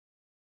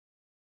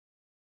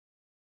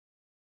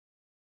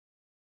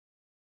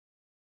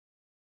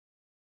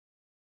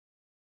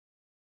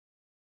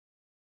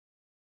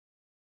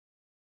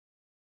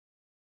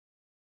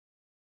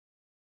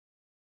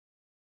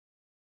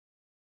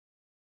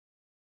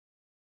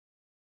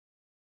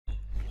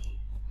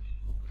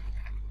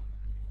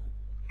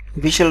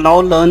We shall now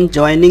learn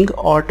joining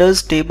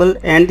orders table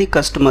and the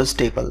customers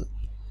table.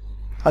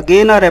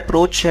 Again, our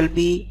approach shall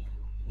be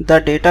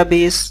the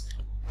database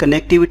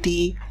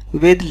connectivity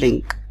with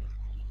LINQ.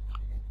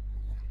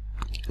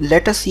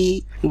 Let us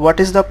see what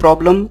is the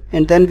problem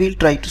and then we'll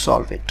try to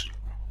solve it.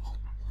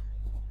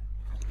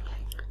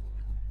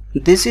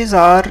 This is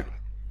our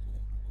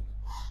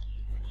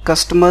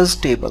customers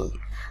table.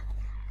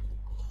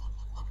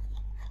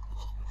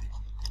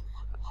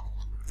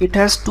 It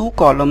has two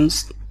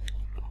columns,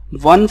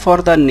 one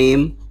for the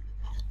name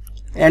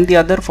and the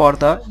other for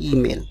the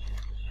email.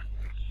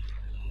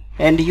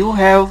 And you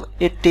have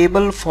a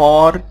table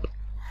for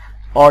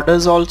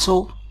orders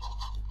also.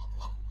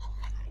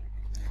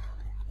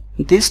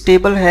 This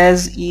table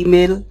has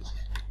email,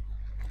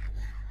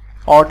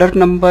 order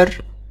number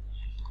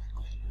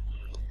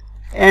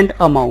and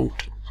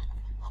amount.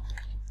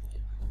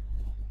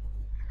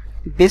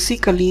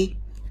 Basically,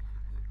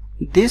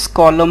 this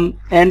column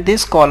and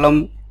this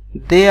column,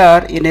 they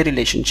are in a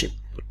relationship.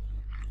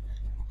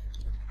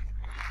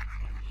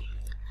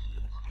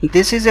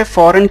 This is a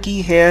foreign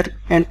key here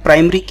and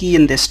primary key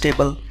in this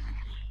table.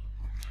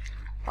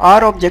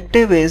 Our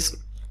objective is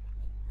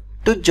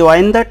to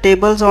join the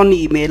tables on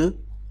email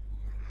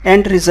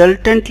and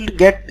resultant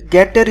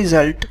get a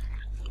result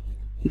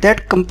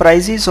that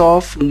comprises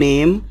of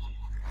name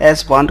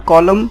as one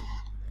column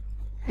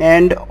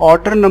and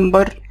order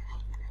number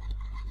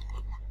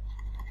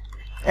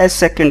as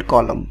second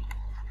column.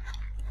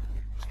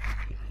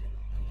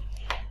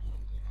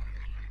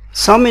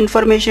 Some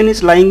information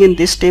is lying in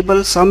this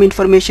table, some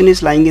information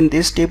is lying in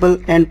this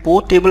table, and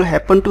both tables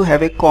happen to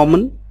have a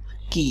common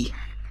key.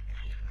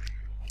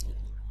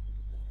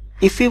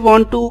 If we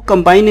want to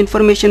combine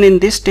information in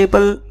this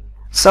table,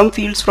 some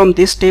fields from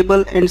this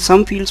table and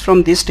some fields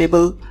from this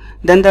table,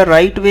 then the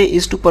right way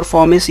is to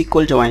perform a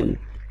SQL join.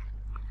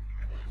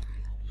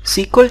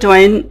 SQL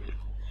join,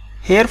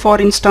 here for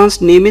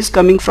instance name is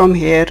coming from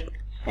here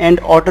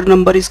and order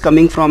number is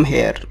coming from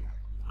here.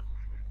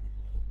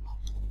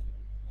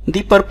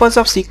 The purpose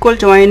of SQL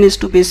join is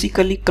to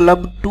basically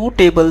club two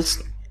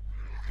tables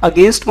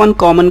against one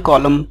common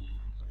column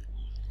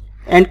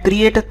and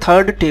create a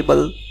third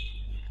table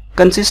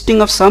consisting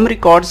of some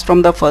records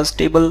from the first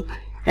table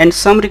and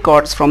some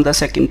records from the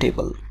second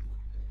table.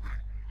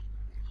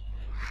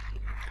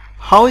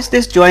 How is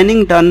this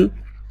joining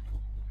done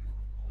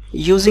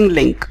using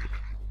LINQ?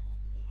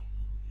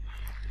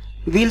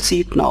 We'll see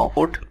it now.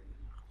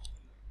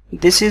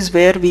 This is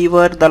where we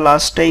were the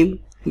last time.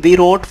 We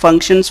wrote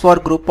functions for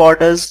group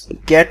orders,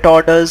 get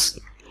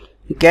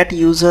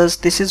users.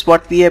 This is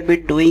what we have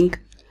been doing,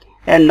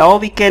 and now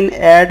we can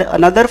add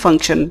another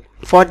function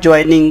for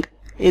joining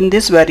in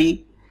this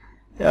very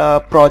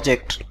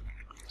project.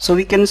 So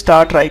we can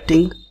start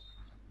writing.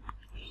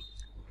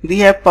 We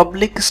have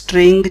public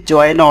string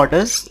join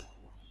orders.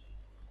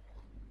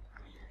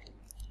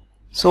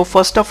 So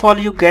first of all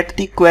you get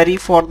the query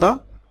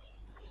for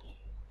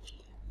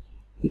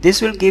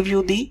this will give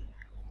you the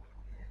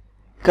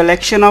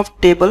collection of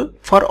table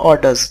for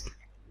orders.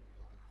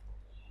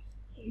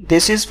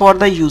 This is for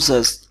the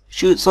users.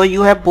 So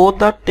you have both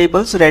the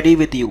tables ready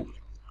with you.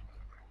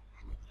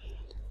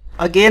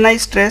 Again I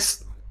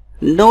stress,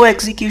 no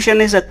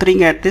execution is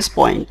occurring at this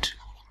point.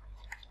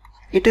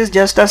 It is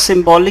just a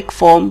symbolic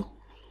form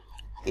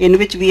in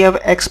which we have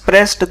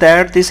expressed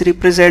that this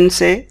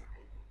represents a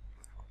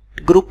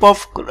group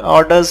of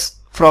orders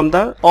from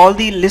all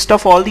the list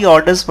of all the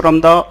orders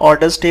from the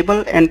orders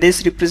table, and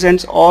this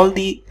represents all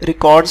the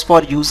records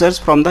for users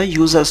from the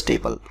users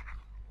table.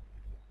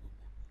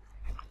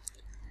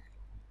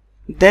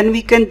 Then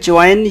we can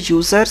join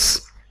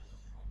users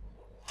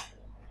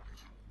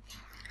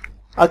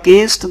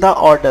against the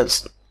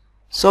orders.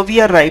 So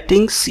we are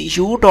writing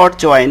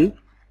u.join.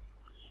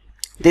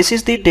 This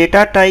is the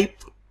data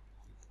type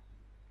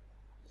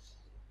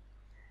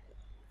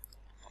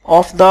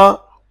of the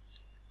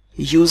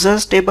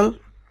users table.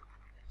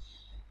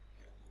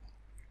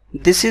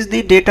 This is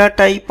the data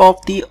type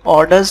of the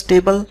orders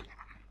table.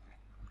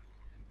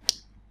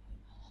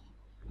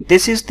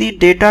 This is the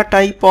data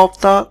type of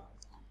the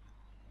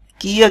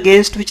key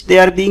against which they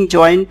are being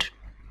joined,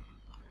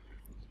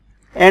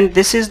 and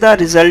this is the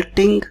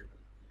resulting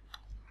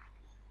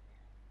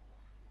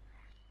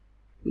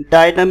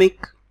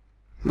dynamic,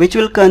 which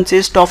will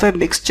consist of a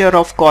mixture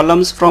of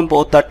columns from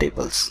both the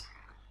tables.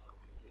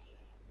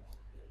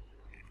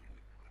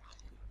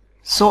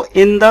 So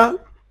in the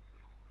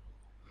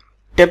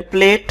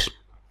template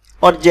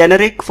or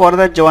generic for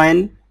the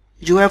join,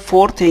 you have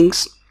four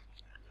things: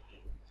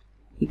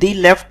 the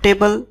left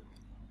table,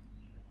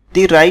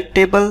 the right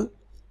table,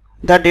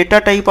 the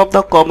data type of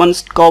the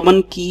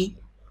common key,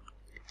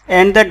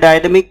 and the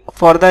dynamic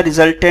for the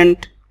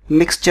resultant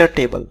mixture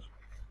table.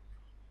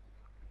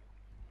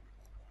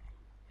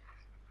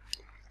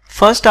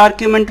 First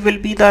argument will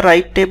be the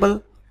right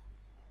table.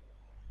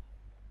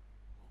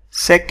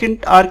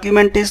 Second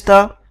argument is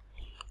the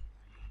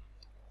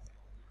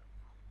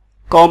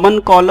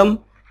common column.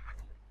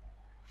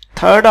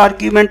 Third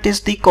argument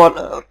is the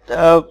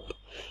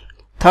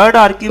third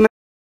argument